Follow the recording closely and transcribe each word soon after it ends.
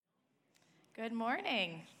Good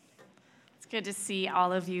morning. It's good to see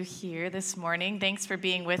all of you here this morning. Thanks for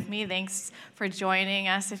being with me. Thanks for joining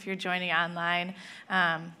us if you're joining online.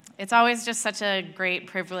 It's always just such a great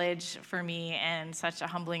privilege for me and such a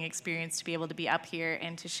humbling experience to be able to be up here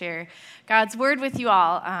and to share God's word with you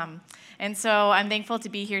all. And so I'm thankful to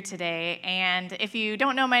be here today. And if you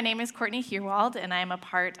don't know, my name is Courtney Hierwald, and I'm a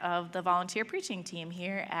part of the volunteer preaching team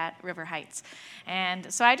here at River Heights.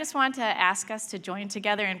 And so I just want to ask us to join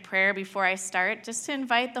together in prayer before I start, just to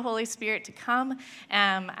invite the Holy Spirit to come.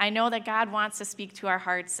 I know that God wants to speak to our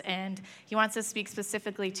hearts, and he wants to speak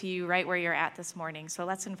specifically to you right where you're at this morning. So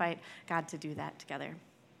let's invite God to do that together.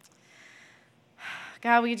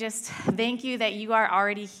 God, we just thank you that you are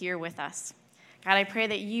already here with us. God, I pray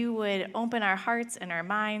that you would open our hearts and our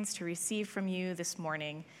minds to receive from you this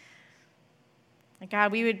morning. And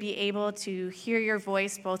God, we would be able to hear your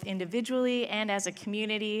voice both individually and as a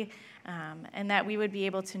community, and that we would be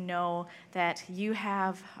able to know that you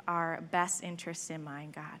have our best interests in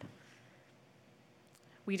mind, God.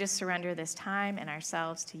 We just surrender this time and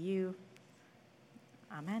ourselves to you.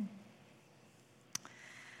 Amen.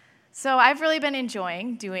 So I've really been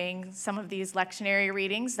enjoying doing some of these lectionary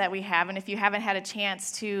readings that we have, and if you haven't had a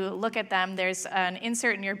chance to look at them, there's an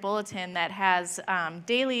insert in your bulletin that has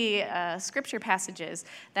daily scripture passages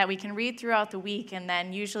that we can read throughout the week, and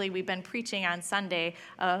then usually we've been preaching on Sunday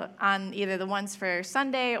on either the ones for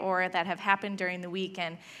Sunday or that have happened during the week,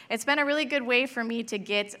 and it's been a really good way for me to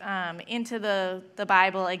get into the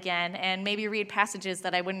Bible again and maybe read passages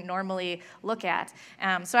that I wouldn't normally look at.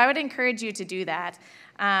 So I would encourage you to do that.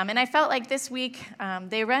 And I felt like this week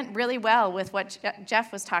they went really well with what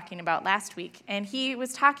Jeff was talking about last week. And he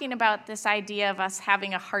was talking about this idea of us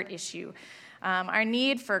having a heart issue, our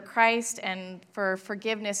need for Christ and for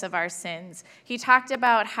forgiveness of our sins. He talked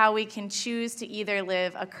about how we can choose to either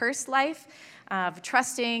live a cursed life of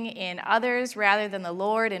trusting in others rather than the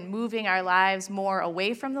Lord and moving our lives more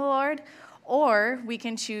away from the Lord, or we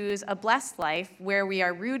can choose a blessed life where we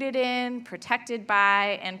are rooted in, protected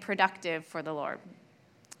by, and productive for the Lord.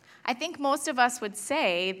 I think most of us would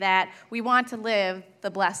say that we want to live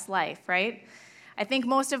the blessed life, right? I think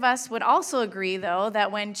most of us would also agree, though,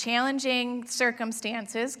 that when challenging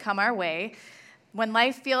circumstances come our way, when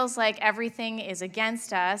life feels like everything is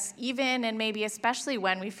against us, even and maybe especially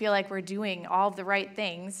when we feel like we're doing all the right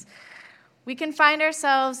things, we can find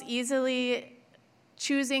ourselves easily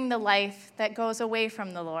choosing the life that goes away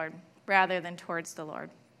from the Lord rather than towards the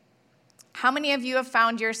Lord. How many of you have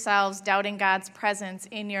found yourselves doubting God's presence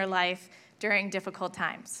in your life during difficult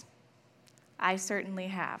times? I certainly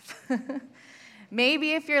have.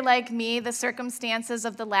 Maybe if you're like me, the circumstances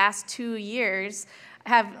of the last 2 years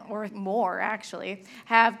or more actually,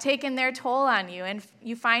 have taken their toll on you, and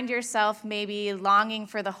you find yourself maybe longing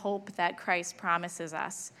for the hope that Christ promises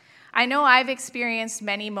us. I know I've experienced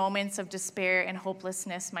many moments of despair and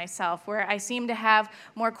hopelessness myself, where I seem to have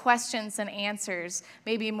more questions than answers,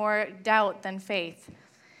 maybe more doubt than faith.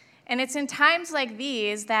 And it's in times like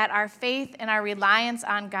these that our faith and our reliance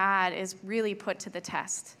on God is really put to the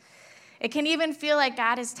test. It can even feel like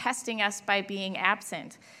God is testing us by being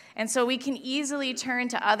absent. And so we can easily turn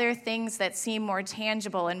to other things that seem more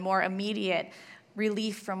tangible and more immediate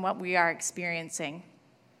relief from what we are experiencing.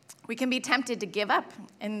 We can be tempted to give up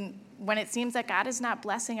and when it seems that God is not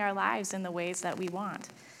blessing our lives in the ways that we want.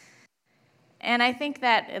 And I think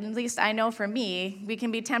that, at least I know for me, we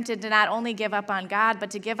can be tempted to not only give up on God,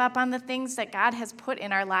 but to give up on the things that God has put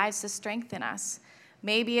in our lives to strengthen us.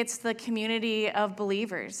 Maybe it's the community of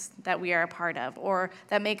believers that we are a part of, or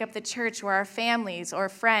that make up the church, or our families or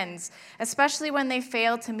friends, especially when they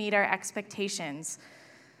fail to meet our expectations,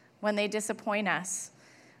 when they disappoint us.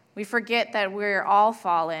 We forget that we're all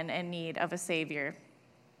fallen in need of a Savior.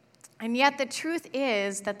 And yet the truth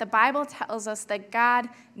is that the Bible tells us that God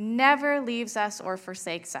never leaves us or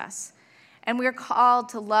forsakes us. And we're called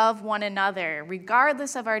to love one another,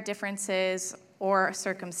 regardless of our differences or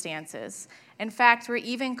circumstances. In fact, we're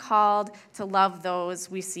even called to love those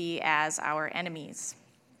we see as our enemies.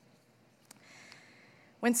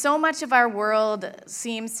 When so much of our world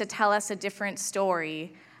seems to tell us a different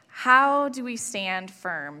story, how do we stand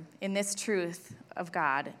firm in this truth of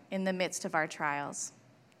God in the midst of our trials?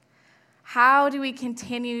 How do we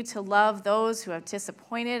continue to love those who have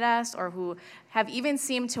disappointed us or who have even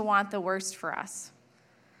seemed to want the worst for us?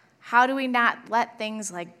 How do we not let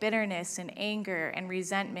things like bitterness and anger and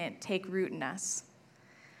resentment take root in us?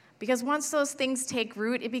 Because once those things take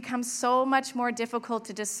root, it becomes so much more difficult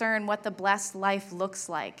to discern what the blessed life looks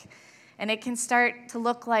like. And it can start to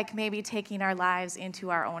look like maybe taking our lives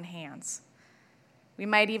into our own hands. We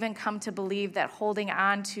might even come to believe that holding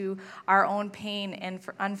on to our own pain and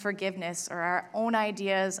unforgiveness or our own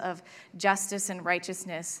ideas of justice and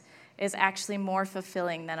righteousness is actually more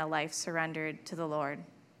fulfilling than a life surrendered to the Lord.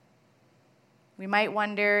 We might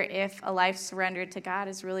wonder if a life surrendered to God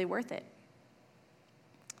is really worth it.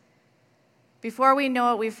 Before we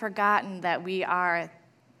know it, we've forgotten that we are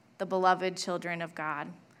the beloved children of God,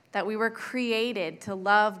 that we were created to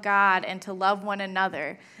love God and to love one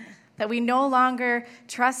another, that we no longer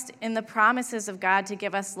trust in the promises of God to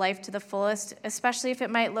give us life to the fullest, especially if it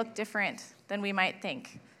might look different than we might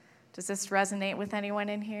think. Does this resonate with anyone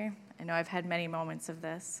in here? I know I've had many moments of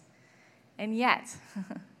this. And yet,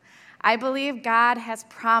 I believe God has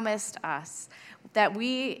promised us that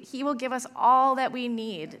He will give us all that we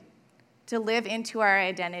need to live into our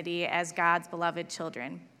identity as God's beloved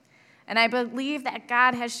children. And I believe that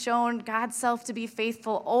God has shown God's self to be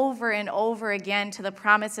faithful over and over again to the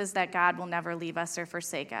promises that God will never leave us or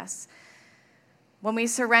forsake us. When we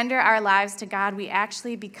surrender our lives to God, we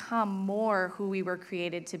actually become more who we were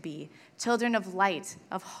created to be, children of light,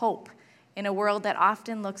 of hope, in a world that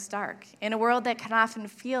often looks dark, in a world that can often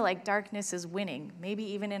feel like darkness is winning, maybe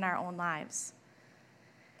even in our own lives.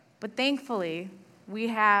 But thankfully, we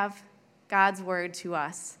have God's word to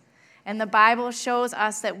us. And the Bible shows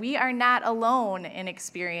us that we are not alone in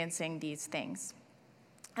experiencing these things.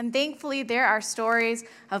 And thankfully, there are stories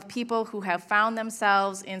of people who have found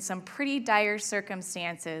themselves in some pretty dire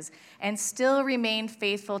circumstances and still remained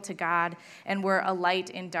faithful to God and were a light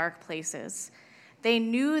in dark places. They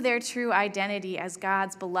knew their true identity as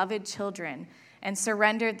God's beloved children and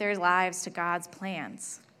surrendered their lives to God's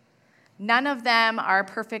plans. None of them are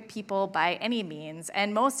perfect people by any means,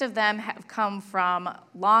 and most of them have come from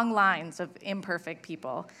long lines of imperfect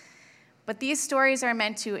people. But these stories are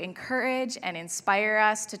meant to encourage and inspire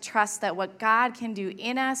us to trust that what God can do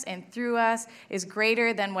in us and through us is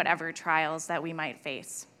greater than whatever trials that we might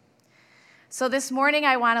face. So this morning,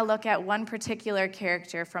 I want to look at one particular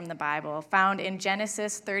character from the Bible found in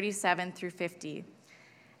Genesis 37 through 50,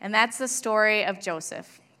 and that's the story of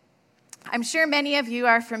Joseph. I'm sure many of you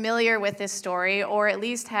are familiar with this story, or at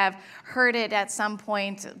least have heard it at some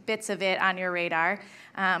point, bits of it on your radar.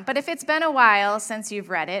 But if it's been a while since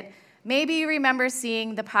you've read it, maybe you remember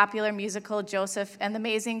seeing the popular musical Joseph and the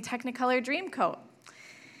Amazing Technicolor Dreamcoat.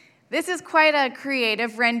 This is quite a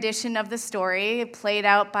creative rendition of the story, played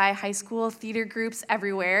out by high school theater groups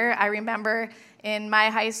everywhere. I remember in my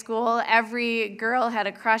high school, every girl had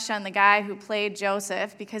a crush on the guy who played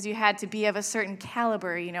Joseph because you had to be of a certain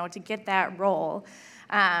caliber, to get that role.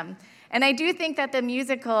 And I do think that the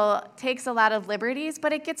musical takes a lot of liberties,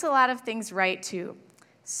 but it gets a lot of things right, too.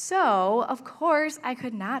 So, of course, I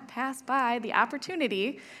could not pass by the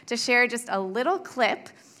opportunity to share just a little clip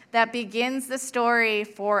that begins the story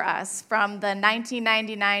for us from the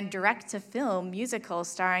 1999 direct-to-film musical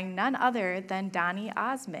starring none other than Donny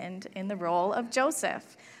Osmond in the role of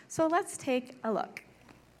Joseph. So let's take a look.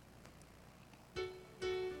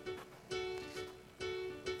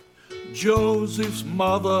 Joseph's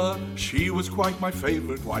mother, she was quite my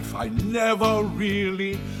favorite wife. I never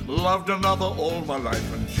really loved another all my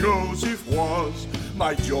life. And Joseph was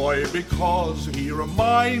my joy because he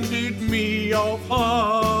reminded me of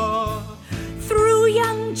her. Through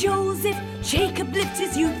young Joseph, Jacob lived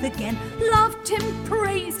his youth again. Loved him,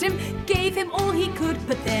 praised him, gave him all he could.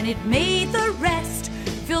 But then it made the rest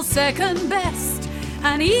feel second best.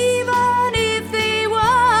 And even if they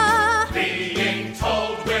were being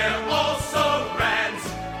told we're also rats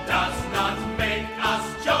does not make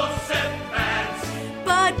us Joseph fans.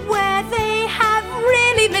 But where they have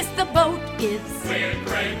really missed the boat is We're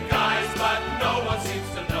great guys, but no one seems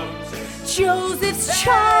to notice. Joseph's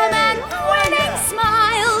charm and winning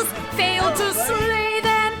smiles failed to slay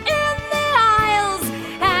them in the aisles.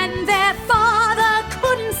 And their father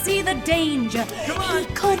couldn't see the danger. He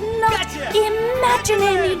could not imagine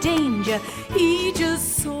any danger. He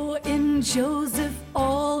just saw in Joseph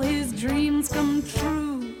all his dreams come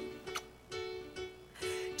true.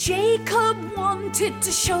 Jacob wanted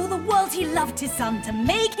to show the world he loved his son, to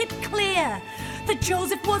make it clear that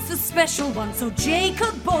Joseph was the special one. So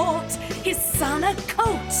Jacob bought his son a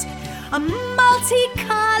coat, a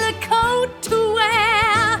multicolored coat to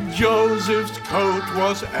wear. Joseph's coat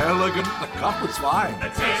was elegant, the cut was fine. The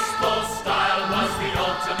tasteful style was the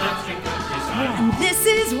ultimate in good design. And this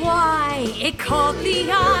is why it caught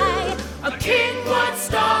the eye. A king would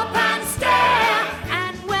stop and stare.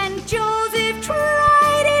 And when Joseph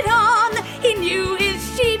tried it on, he knew his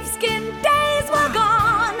sheepskin days were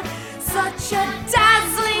gone. Such a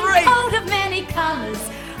dazzling coat of many colors.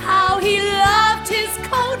 How he loved his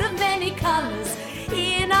coat of many colors.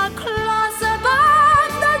 In a close above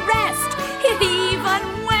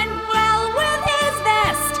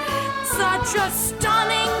a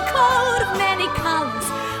stunning coat of many colors.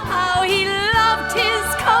 How he loved his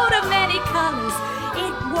coat of many colors.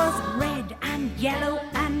 It was red and yellow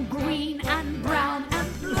and green and brown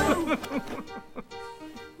and blue.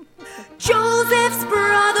 Joseph's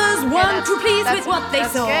brothers weren't too pleased with what they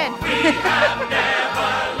saw. Good. We have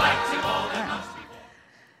never liked him all enough.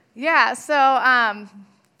 Yeah, so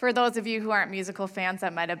for those of you who aren't musical fans,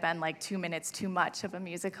 that might have been like 2 minutes too much of a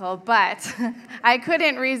musical, but I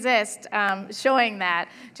couldn't resist showing that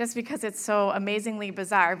just because it's so amazingly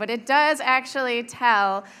bizarre. But it does actually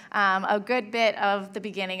tell a good bit of the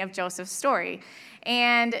beginning of Joseph's story.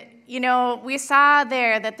 And, you know, we saw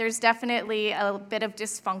there that there's definitely a bit of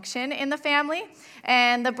dysfunction in the family,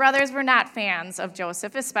 and the brothers were not fans of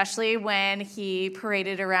Joseph, especially when he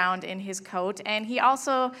paraded around in his coat, and he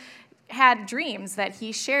also had dreams that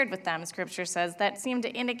he shared with them, Scripture says, that seemed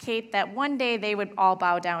to indicate that one day they would all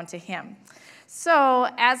bow down to him. So,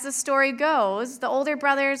 as the story goes, the older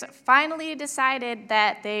brothers finally decided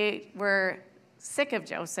that they were sick of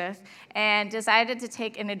Joseph and decided to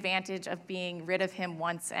take an advantage of being rid of him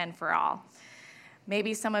once and for all.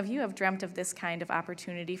 Maybe some of you have dreamt of this kind of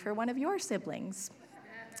opportunity for one of your siblings.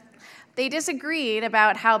 They disagreed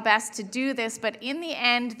about how best to do this, but in the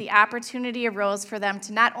end, the opportunity arose for them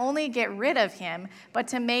to not only get rid of him, but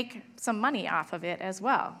to make some money off of it as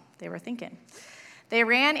well, they were thinking. They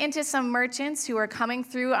ran into some merchants who were coming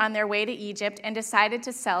through on their way to Egypt and decided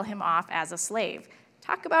to sell him off as a slave.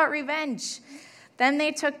 Talk about revenge. Then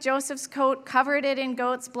they took Joseph's coat, covered it in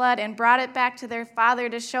goat's blood, and brought it back to their father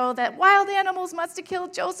to show that wild animals must have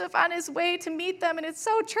killed Joseph on his way to meet them, and it's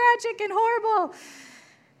so tragic and horrible.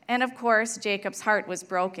 And of course, Jacob's heart was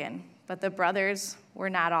broken, but the brothers were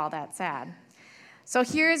not all that sad. So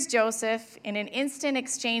here's Joseph in an instant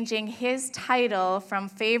exchanging his title from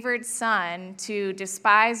favored son to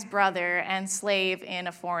despised brother and slave in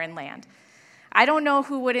a foreign land. I don't know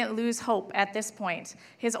who wouldn't lose hope at this point.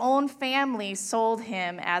 His own family sold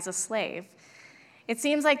him as a slave. It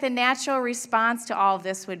seems like the natural response to all of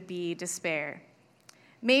this would be despair.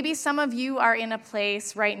 Maybe some of you are in a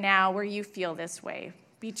place right now where you feel this way.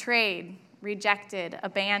 Betrayed, rejected,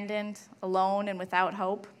 abandoned, alone, and without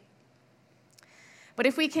hope. But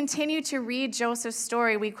if we continue to read Joseph's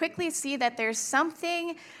story, we quickly see that there's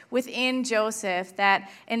something within Joseph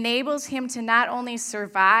that enables him to not only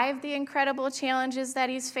survive the incredible challenges that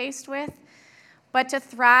he's faced with, but to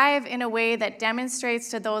thrive in a way that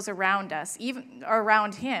demonstrates to those around us, even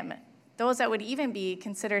around him, those that would even be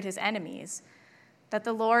considered his enemies, that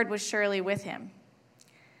the Lord was surely with him.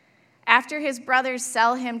 After his brothers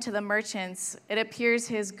sell him to the merchants, it appears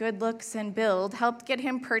his good looks and build helped get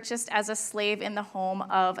him purchased as a slave in the home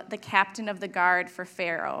of the captain of the guard for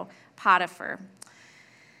Pharaoh, Potiphar.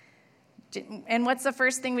 And what's the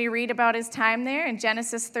first thing we read about his time there? In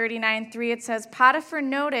Genesis 39:3, it says, Potiphar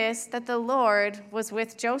noticed that the Lord was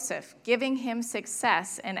with Joseph, giving him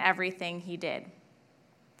success in everything he did.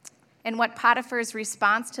 And what Potiphar's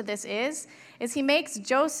response to this is he makes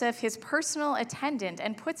Joseph his personal attendant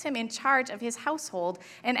and puts him in charge of his household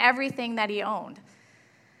and everything that he owned.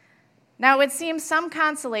 Now, it would seem some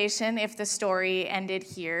consolation if the story ended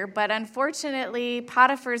here, but unfortunately,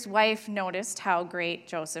 Potiphar's wife noticed how great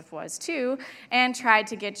Joseph was too and tried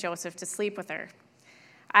to get Joseph to sleep with her.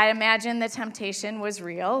 I imagine the temptation was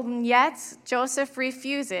real, and yet Joseph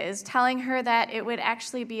refuses, telling her that it would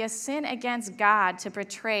actually be a sin against God to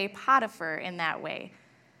betray Potiphar in that way.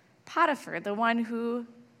 Potiphar, the one who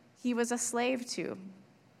he was a slave to.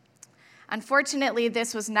 Unfortunately,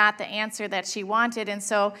 this was not the answer that she wanted, and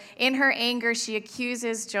so in her anger, she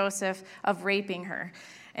accuses Joseph of raping her,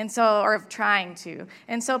 or of trying to.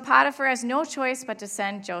 And so Potiphar has no choice but to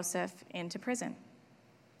send Joseph into prison.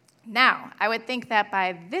 Now, I would think that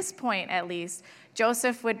by this point, at least,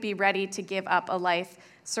 Joseph would be ready to give up a life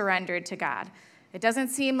surrendered to God. It doesn't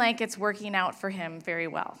seem like it's working out for him very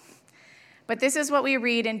well. But this is what we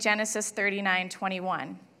read in Genesis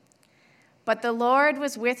 39:21. But the Lord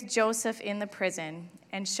was with Joseph in the prison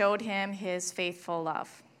and showed him his faithful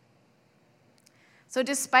love. So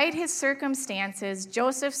despite his circumstances,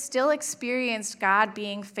 Joseph still experienced God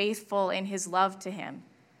being faithful in his love to him.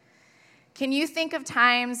 Can you think of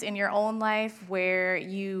times in your own life where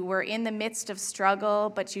you were in the midst of struggle,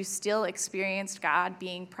 but you still experienced God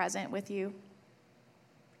being present with you?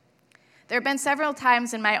 There have been several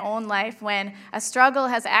times in my own life when a struggle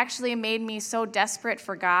has actually made me so desperate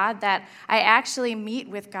for God that I actually meet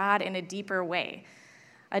with God in a deeper way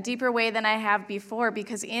than I have before,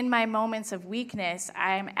 because in my moments of weakness,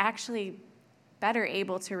 I'm actually better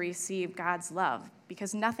able to receive God's love,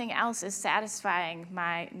 because nothing else is satisfying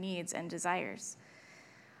my needs and desires.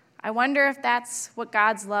 I wonder if that's what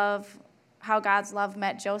God's love how God's love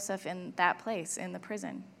met Joseph in that place, in the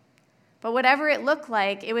prison. But whatever it looked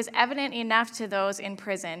like, it was evident enough to those in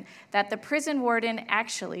prison that the prison warden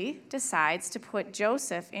actually decides to put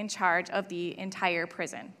Joseph in charge of the entire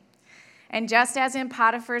prison. And just as in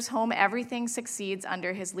Potiphar's home, everything succeeds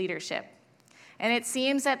under his leadership. And it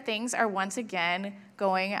seems that things are once again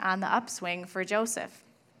going on the upswing for Joseph,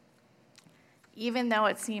 even though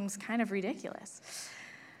it seems kind of ridiculous.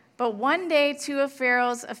 But one day, 2 of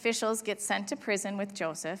Pharaoh's officials get sent to prison with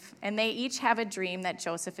Joseph, and they each have a dream that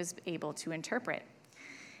Joseph is able to interpret.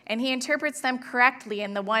 And he interprets them correctly,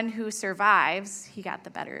 and the one who survives, he got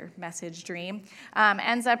the better message dream,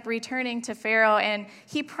 ends up returning to Pharaoh, and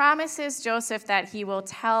he promises Joseph that he will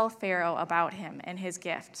tell Pharaoh about him and his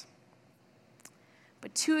gift.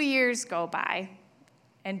 But 2 years go by,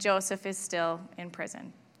 and Joseph is still in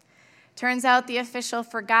prison. Turns out the official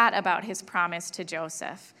forgot about his promise to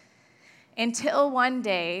Joseph, until one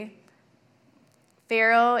day,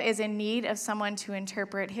 Pharaoh is in need of someone to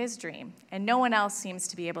interpret his dream, and no one else seems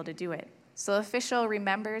to be able to do it. So the official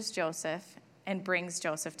remembers Joseph and brings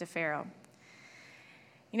Joseph to Pharaoh.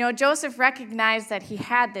 You know, Joseph recognized that he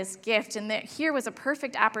had this gift, and that here was a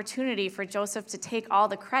perfect opportunity for Joseph to take all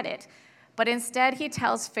the credit. But instead, he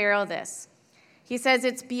tells Pharaoh this. He says,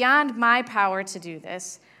 "It's beyond my power to do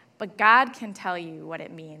this, but God can tell you what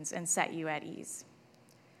it means and set you at ease."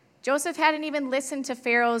 Joseph hadn't even listened to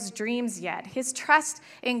Pharaoh's dreams yet. His trust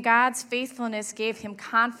in God's faithfulness gave him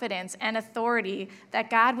confidence and authority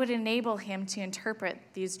that God would enable him to interpret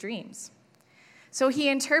these dreams. So he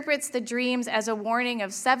interprets the dreams as a warning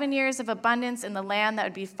of 7 years of abundance in the land that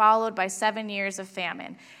would be followed by 7 years of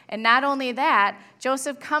famine. And not only that,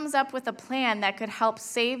 Joseph comes up with a plan that could help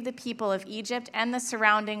save the people of Egypt and the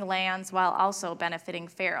surrounding lands while also benefiting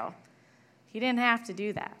Pharaoh. He didn't have to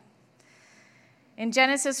do that. In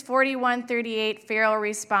Genesis 41:38, Pharaoh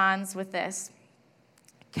responds with this: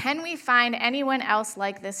 "Can we find anyone else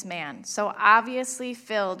like this man, so obviously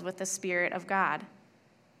filled with the Spirit of God?"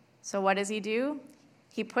 So what does he do?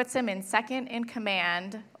 He puts him in second in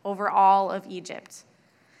command over all of Egypt.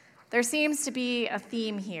 There seems to be a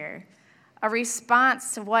theme here, a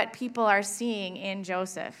response to what people are seeing in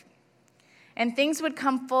Joseph. And things would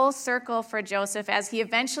come full circle for Joseph as he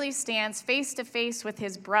eventually stands face to face with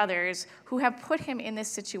his brothers who have put him in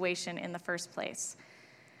this situation in the first place.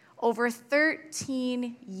 Over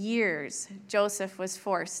 13 years, Joseph was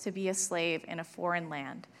forced to be a slave in a foreign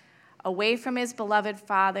land, away from his beloved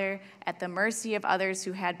father, at the mercy of others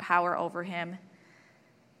who had power over him.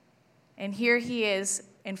 And here he is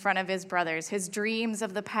in front of his brothers, his dreams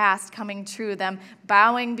of the past coming true, them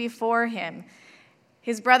bowing before him.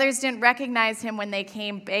 His brothers didn't recognize him when they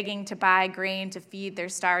came begging to buy grain to feed their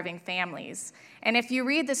starving families. And if you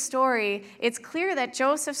read the story, it's clear that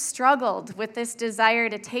Joseph struggled with this desire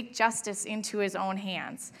to take justice into his own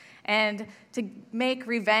hands and to make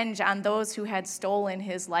revenge on those who had stolen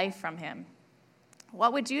his life from him.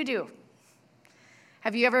 What would you do?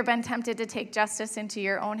 Have you ever been tempted to take justice into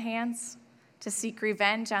your own hands, to seek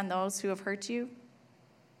revenge on those who have hurt you?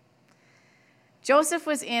 Joseph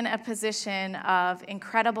was in a position of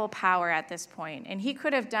incredible power at this point, and he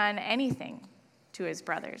could have done anything to his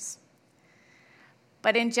brothers.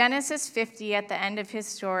 But in Genesis 50, at the end of his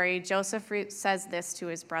story, Joseph says this to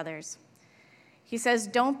his brothers. He says,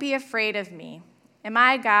 "Don't be afraid of me. Am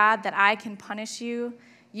I God that I can punish you?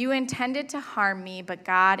 You intended to harm me, but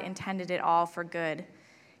God intended it all for good.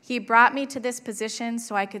 He brought me to this position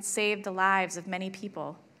so I could save the lives of many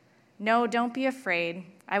people. No, don't be afraid.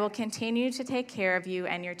 I will continue to take care of you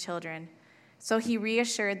and your children." So he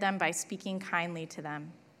reassured them by speaking kindly to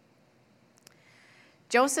them.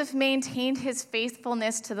 Joseph maintained his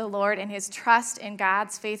faithfulness to the Lord and his trust in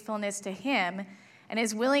God's faithfulness to him and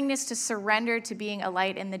his willingness to surrender to being a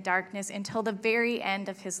light in the darkness until the very end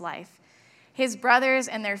of his life. His brothers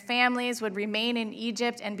and their families would remain in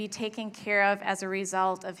Egypt and be taken care of as a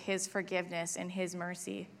result of his forgiveness and his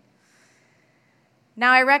mercy.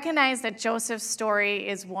 Now, I recognize that Joseph's story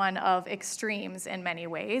is one of extremes in many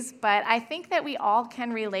ways, but I think that we all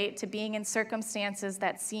can relate to being in circumstances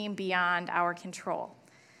that seem beyond our control,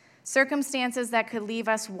 circumstances that could leave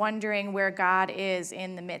us wondering where God is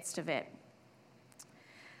in the midst of it.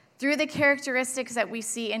 Through the characteristics that we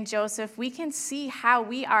see in Joseph, we can see how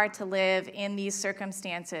we are to live in these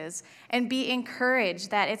circumstances and be encouraged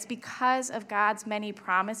that it's because of God's many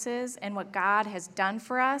promises and what God has done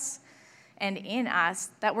for us and in us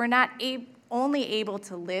that we're not only able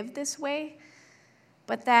to live this way,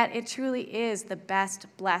 but that it truly is the best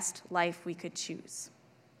blessed life we could choose.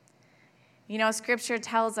 You know, Scripture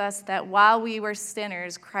tells us that while we were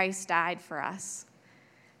sinners, Christ died for us.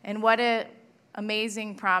 And what a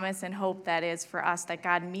amazing promise and hope that is for us, that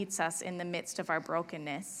God meets us in the midst of our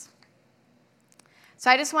brokenness. So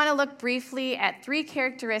I just want to look briefly at 3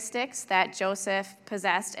 characteristics that Joseph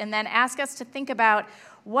possessed and then ask us to think about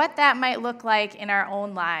what that might look like in our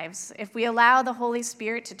own lives if we allow the Holy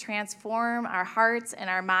Spirit to transform our hearts and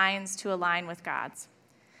our minds to align with God's.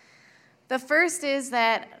 The first is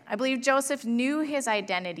that I believe Joseph knew his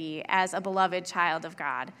identity as a beloved child of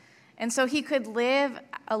God, and so he could live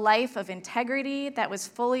a life of integrity that was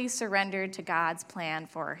fully surrendered to God's plan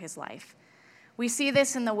for his life. We see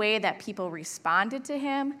this in the way that people responded to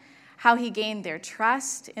him, how he gained their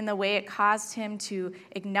trust, in the way it caused him to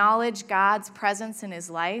acknowledge God's presence in his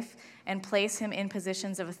life and place him in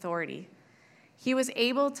positions of authority. He was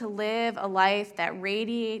able to live a life that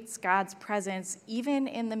radiates God's presence even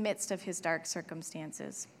in the midst of his dark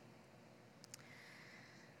circumstances.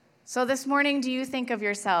 So this morning, do you think of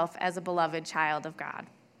yourself as a beloved child of God?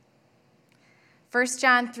 1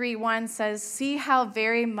 John 3:1 says, "See how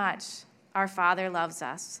very much our Father loves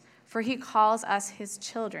us, for he calls us his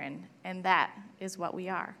children, and that is what we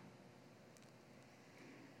are."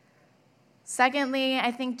 Secondly, I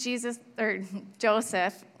think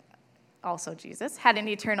Joseph, also Jesus, had an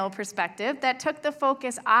eternal perspective that took the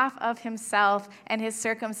focus off of himself and his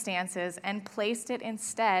circumstances and placed it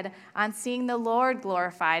instead on seeing the Lord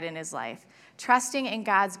glorified in his life, trusting in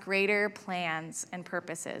God's greater plans and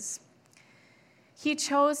purposes. He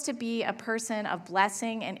chose to be a person of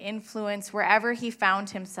blessing and influence wherever he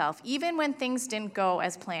found himself, even when things didn't go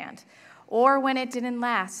as planned, or when it didn't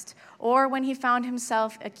last, or when he found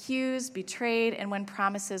himself accused, betrayed, and when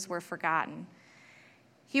promises were forgotten.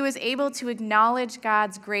 He was able to acknowledge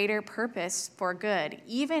God's greater purpose for good,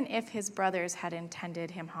 even if his brothers had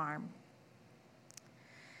intended him harm.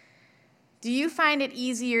 Do you find it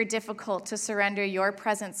easy or difficult to surrender your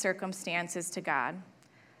present circumstances to God,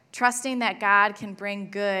 trusting that God can bring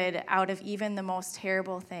good out of even the most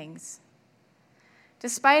terrible things?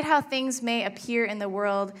 Despite how things may appear in the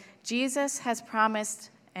world, Jesus has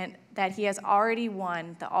promised that he has already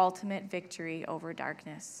won the ultimate victory over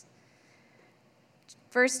darkness.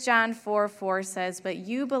 1 John 4:4 says, "But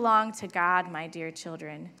you belong to God, my dear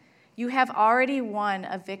children. You have already won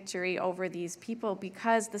a victory over these people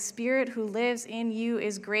because the Spirit who lives in you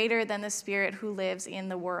is greater than the spirit who lives in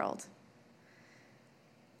the world."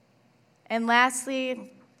 And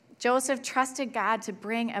lastly, Joseph trusted God to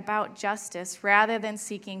bring about justice rather than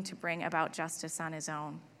seeking to bring about justice on his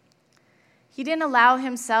own. He didn't allow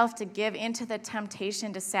himself to give into the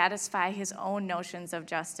temptation to satisfy his own notions of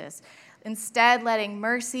justice, instead letting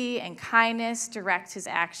mercy and kindness direct his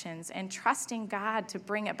actions and trusting God to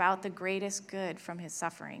bring about the greatest good from his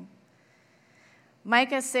suffering.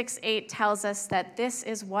 Micah 6:8 tells us that this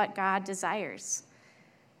is what God desires.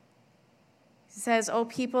 He says, "O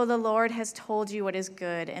people, the Lord has told you what is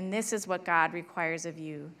good, and this is what God requires of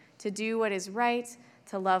you, to do what is right,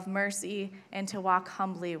 to love mercy, and to walk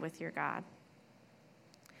humbly with your God."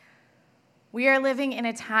 We are living in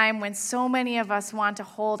a time when so many of us want to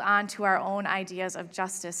hold on to our own ideas of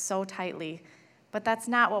justice so tightly, but that's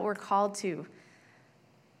not what we're called to.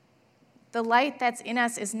 The light that's in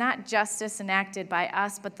us is not justice enacted by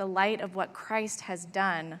us, but the light of what Christ has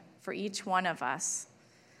done for each one of us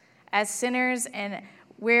as sinners, and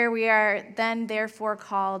where we are then therefore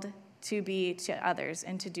called to be to others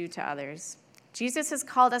and to do to others. Jesus has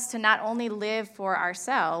called us to not only live for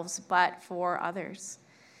ourselves, but for others,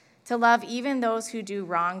 to love even those who do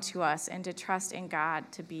wrong to us, and to trust in God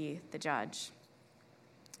to be the judge.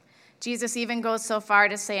 Jesus even goes so far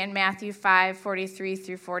to say in Matthew 5:43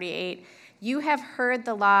 through 48, "You have heard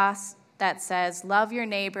the law that says, 'Love your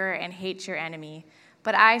neighbor and hate your enemy.'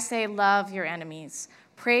 But I say, love your enemies.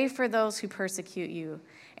 Pray for those who persecute you.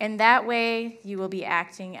 In that way, you will be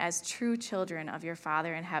acting as true children of your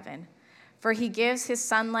Father in heaven. For he gives his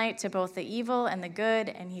sunlight to both the evil and the good,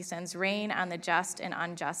 and he sends rain on the just and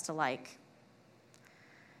unjust alike."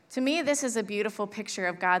 To me, this is a beautiful picture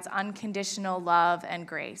of God's unconditional love and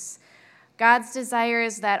grace. God's desire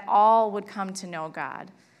is that all would come to know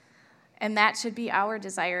God, and that should be our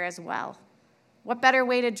desire as well. What better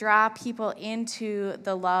way to draw people into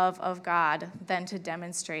the love of God than to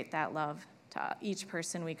demonstrate that love to each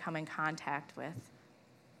person we come in contact with?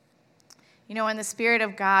 You know, when the Spirit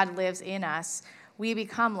of God lives in us, we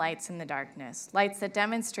become lights in the darkness, lights that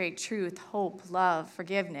demonstrate truth, hope, love,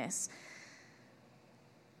 forgiveness,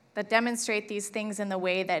 that demonstrate these things in the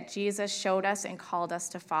way that Jesus showed us and called us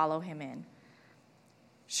to follow him in.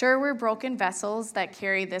 Sure, we're broken vessels that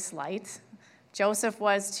carry this light. Joseph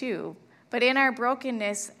was too. But in our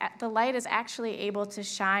brokenness, the light is actually able to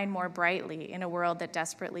shine more brightly in a world that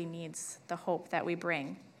desperately needs the hope that we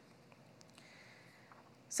bring.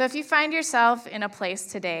 So if you find yourself in a place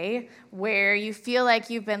today where you feel like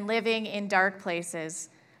you've been living in dark places,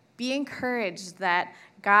 be encouraged that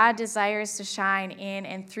God desires to shine in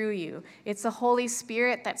and through you. It's the Holy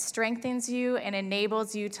Spirit that strengthens you and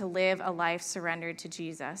enables you to live a life surrendered to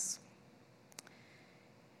Jesus.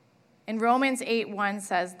 And Romans 8:1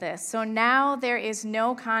 says this, "So now there is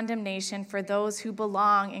no condemnation for those who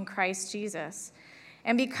belong in Christ Jesus.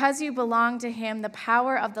 And because you belong to him, the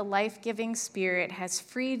power of the life-giving Spirit has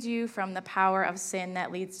freed you from the power of sin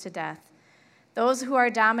that leads to death. Those who are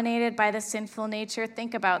dominated by the sinful nature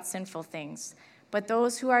think about sinful things, but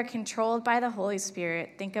those who are controlled by the Holy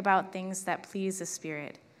Spirit think about things that please the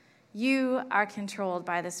Spirit. You are controlled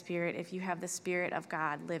by the Spirit if you have the Spirit of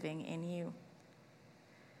God living in you."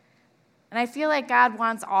 And I feel like God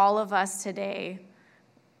wants all of us today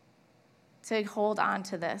to hold on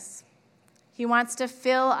to this. He wants to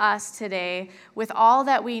fill us today with all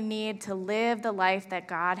that we need to live the life that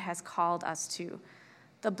God has called us to.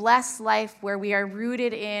 The blessed life where we are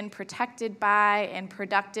rooted in, protected by, and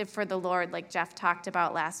productive for the Lord, like Jeff talked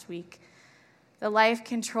about last week. The life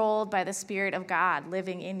controlled by the Spirit of God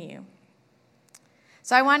living in you.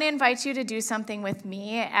 So I want to invite you to do something with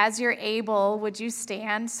me. As you're able, would you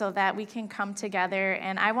stand so that we can come together?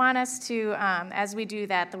 And I want us to, as we do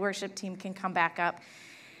that, the worship team can come back up.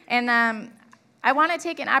 And I want to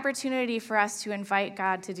take an opportunity for us to invite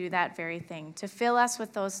God to do that very thing, to fill us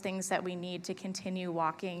with those things that we need to continue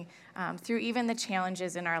walking through even the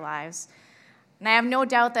challenges in our lives. And I have no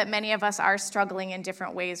doubt that many of us are struggling in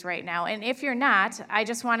different ways right now. And if you're not, I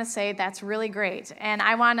just want to say that's really great. And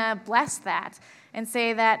I want to bless that and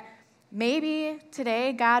say that maybe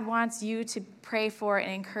today God wants you to pray for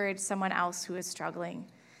and encourage someone else who is struggling.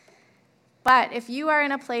 But if you are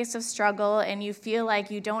in a place of struggle and you feel like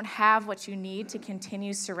you don't have what you need to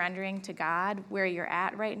continue surrendering to God where you're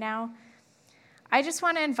at right now, I just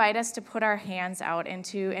want to invite us to put our hands out and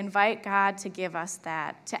to invite God to give us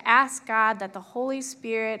that, to ask God that the Holy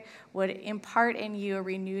Spirit would impart in you a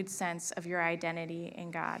renewed sense of your identity in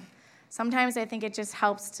God. Sometimes I think it just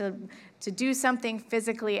helps to do something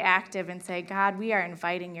physically active and say, God, we are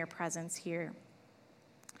inviting your presence here.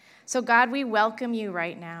 So God, we welcome you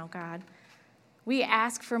right now, God. We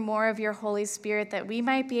ask for more of your Holy Spirit that we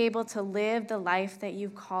might be able to live the life that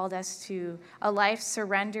you've called us to, a life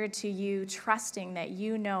surrendered to you, trusting that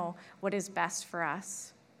you know what is best for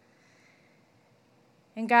us.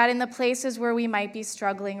 And God, in the places where we might be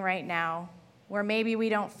struggling right now, where maybe we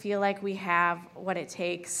don't feel like we have what it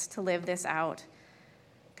takes to live this out,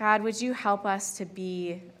 God, would you help us to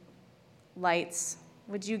be lights?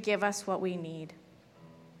 Would you give us what we need?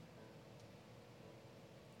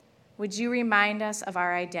 Would you remind us of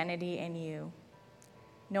our identity in you,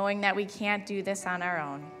 knowing that we can't do this on our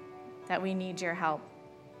own, that we need your help?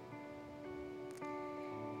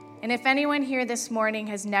 And if anyone here this morning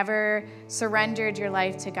has never surrendered your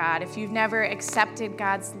life to God, if you've never accepted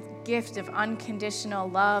God's gift of unconditional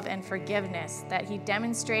love and forgiveness that he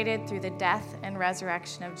demonstrated through the death and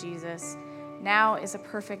resurrection of Jesus, now is a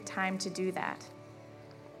perfect time to do that.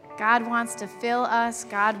 God wants to fill us,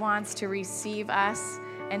 God wants to receive us,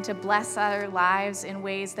 and to bless our lives in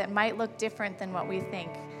ways that might look different than what we think.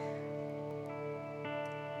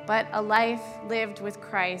 But a life lived with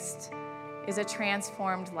Christ is a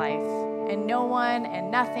transformed life, and no one and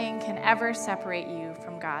nothing can ever separate you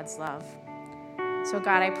from God's love. So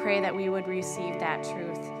God, I pray that we would receive that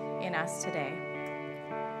truth in us today.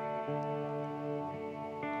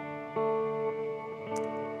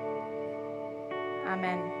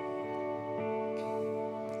 Amen.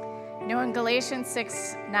 You know, in Galatians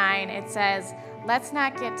 6:9, it says, "Let's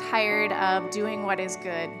not get tired of doing what is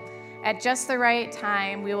good. At just the right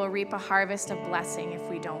time, we will reap a harvest of blessing if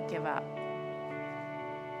we don't give up."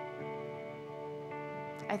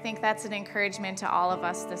 I think that's an encouragement to all of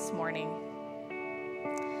us this morning.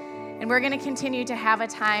 And we're going to continue to have a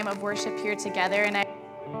time of worship here together. And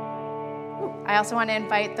I also want to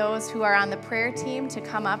invite those who are on the prayer team to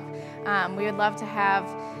come up. We would love to have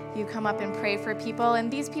you come up and pray for people.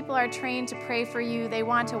 And these people are trained to pray for you. They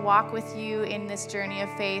want to walk with you in this journey of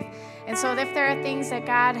faith. And so if there are things that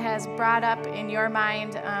God has brought up in your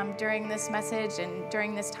mind during this message and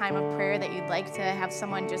during this time of prayer that you'd like to have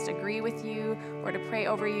someone just agree with you or to pray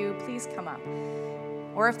over you, please come up.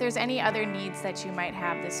 Or if there's any other needs that you might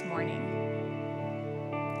have this morning,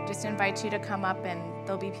 just invite you to come up, and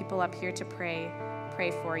there'll be people up here to pray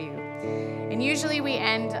for you. And usually we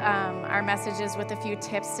end our messages with a few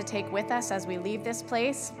tips to take with us as we leave this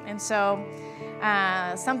place. And so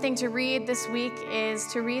something to read this week is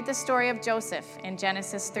to read the story of Joseph in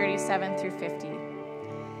Genesis 37 through 50.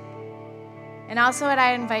 And also,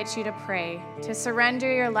 I invite you to pray, to surrender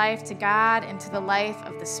your life to God and to the life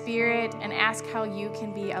of the Spirit, and ask how you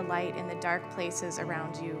can be a light in the dark places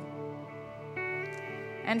around you.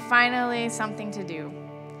 And finally, something to do.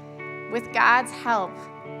 With God's help,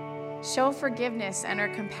 show forgiveness and or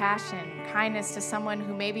compassion, kindness to someone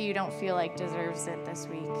who maybe you don't feel like deserves it this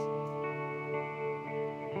week.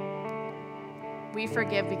 We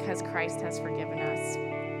forgive because Christ has forgiven us.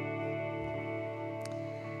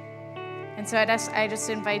 And so I just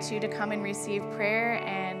invite you to come and receive prayer,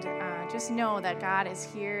 and just know that God is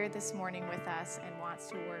here this morning with us and wants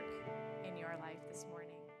to work